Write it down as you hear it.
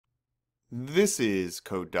This is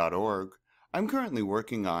Code.org. I'm currently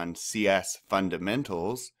working on CS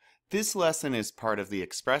Fundamentals. This lesson is part of the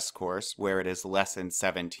Express course, where it is Lesson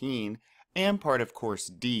 17, and part of Course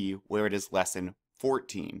D, where it is Lesson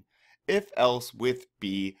 14. If else with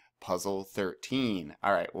B, Puzzle 13.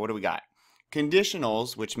 All right, what do we got?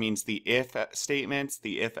 Conditionals, which means the if statements,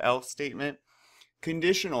 the if-else statement.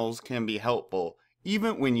 Conditionals can be helpful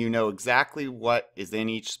even when you know exactly what is in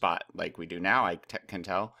each spot, like we do now, I can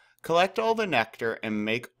tell. Collect all the nectar and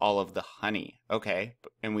make all of the honey. Okay,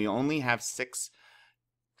 and we only have 6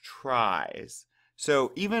 tries.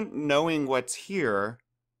 So even knowing what's here,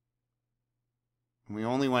 we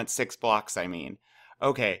only want 6 blocks, I mean.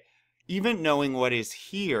 Okay, even knowing what is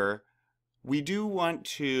here, we do want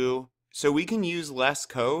to, so we can use less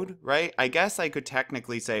code, right? I guess I could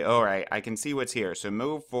technically say, all right, I can see what's here. So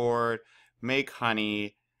move forward, make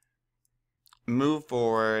honey, move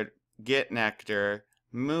forward, get nectar,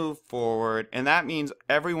 move forward, and that means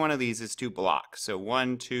every one of these is 2 blocks. So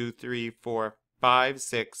 1, 2, 3, 4, 5,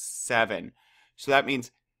 6, 7. So that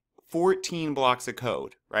means 14 blocks of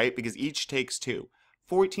code, right? Because each takes 2.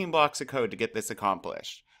 14 blocks of code to get this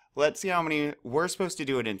accomplished. Let's see how many. We're supposed to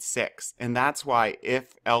do it in 6, and that's why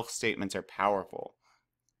if-else statements are powerful.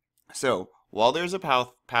 So while there's a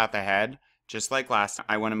path ahead, just like last time,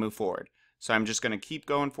 I want to move forward. So I'm just going to keep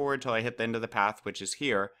going forward till I hit the end of the path, which is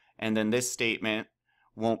here, and then this statement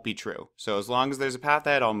won't be true. So as long as there's a path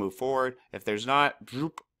ahead, I'll move forward. If there's not,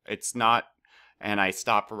 it's not, and I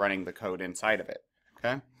stop running the code inside of it.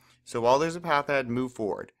 Okay? So while there's a path ahead, move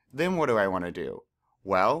forward. Then what do I want to do?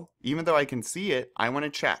 Well, even though I can see it, I want to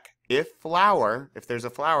check. If there's a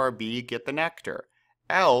flower, B, get the nectar.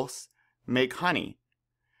 Else, make honey.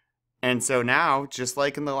 And so now, just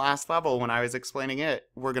like in the last level when I was explaining it,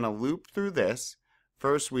 we're going to loop through this.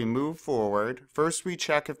 First, we move forward. First, we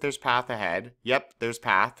check if there's path ahead. Yep, there's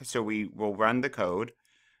path, so we will run the code.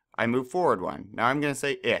 I move forward one. Now I'm going to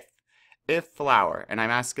say if. If flower, and I'm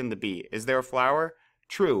asking the B, is there a flower?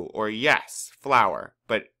 True, or yes, flower,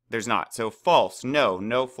 but there's not. So false,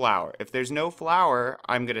 no flower. If there's no flower,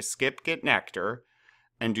 I'm going to skip get nectar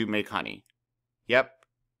and do make honey. Yep,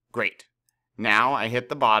 great. Now I hit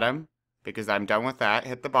the bottom, because I'm done with that.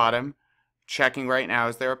 Hit the bottom. Checking right now,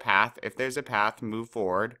 is there a path? If there's a path, move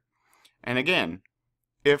forward. And again,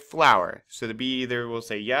 if flower. So the B either will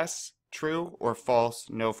say yes, true, or false,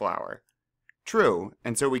 no flower. True,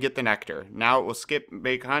 and so we get the nectar. Now it will skip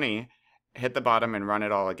make honey, hit the bottom, and run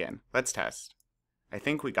it all again. Let's test. I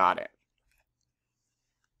think we got it.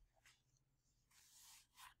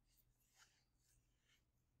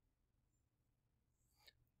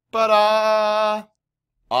 Ta-da!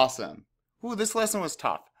 Awesome. Ooh, this lesson was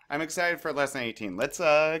tough. I'm excited for lesson 18. Let's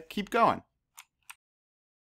keep going.